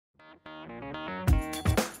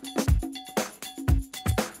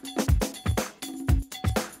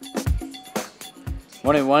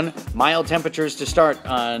Morning one, mild temperatures to start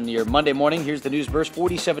on your Monday morning. Here's the NewsBurst,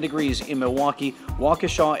 47 degrees in Milwaukee.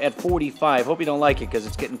 Waukesha at 45. Hope you don't like it because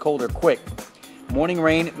it's getting colder quick. Morning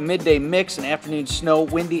rain, midday mix, and afternoon snow,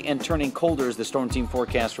 windy and turning colder is the storm team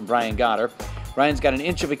forecast from Brian Goddard. Brian's got an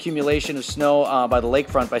inch of accumulation of snow by the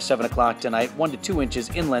lakefront by 7 o'clock tonight, 1 to 2 inches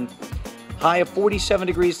inland. High of 47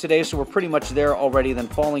 degrees today, so we're pretty much there already. Then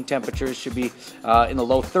falling temperatures should be in the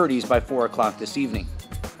low 30s by 4 o'clock this evening.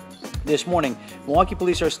 This morning, Milwaukee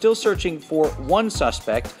police are still searching for one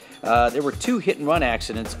suspect. There were 2 hit-and-run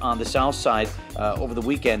accidents on the south side over the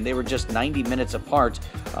weekend. They were just 90 minutes apart.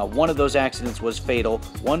 One of those accidents was fatal.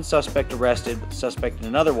 One suspect arrested. The suspect in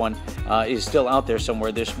another one is still out there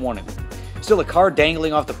somewhere this morning. Still a car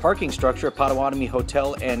dangling off the parking structure at Potawatomi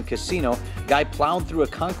Hotel and Casino. Guy plowed through a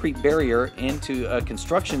concrete barrier into a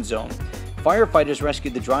construction zone. Firefighters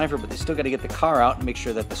rescued the driver, but they still got to get the car out and make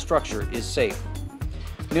sure that the structure is safe.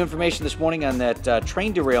 New information this morning on that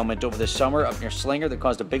train derailment over the summer up near Slinger that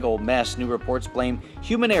caused a big old mess. New reports blame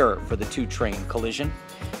human error for the 2-train collision.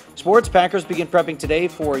 Sports, Packers begin prepping today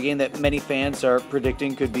for a game that many fans are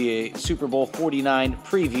predicting could be a Super Bowl 49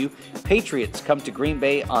 preview. Patriots come to Green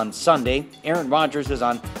Bay on Sunday. Aaron Rodgers is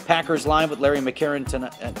on Packers Live with Larry McCarron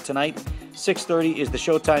tonight. 6:30 is the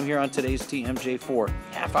showtime here on today's TMJ4.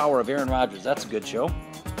 Half hour of Aaron Rodgers. That's a good show.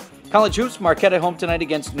 College hoops, Marquette at home tonight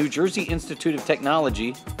against New Jersey Institute of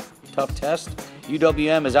Technology. Tough test.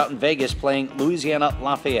 UWM is out in Vegas playing Louisiana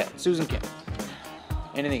Lafayette. Susan Kim.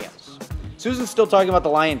 Anything else? Susan's still talking about The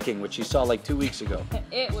Lion King, which she saw like 2 weeks ago.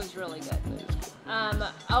 It was really good.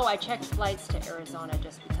 I checked flights to Arizona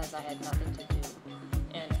just because I had nothing to do.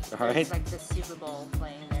 And it's like the Super Bowl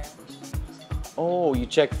playing there. Oh, you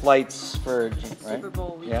checked flights for Super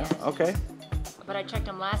Bowl weekend. Yeah, okay. But I checked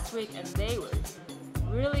them last week and they were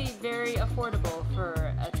really very affordable for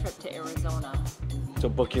a trip to Arizona. So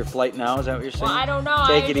book your flight now, is that what you're saying? Well, I don't know.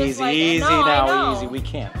 Take it easy. Easy now, easy. We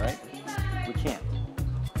can't, right? We can't.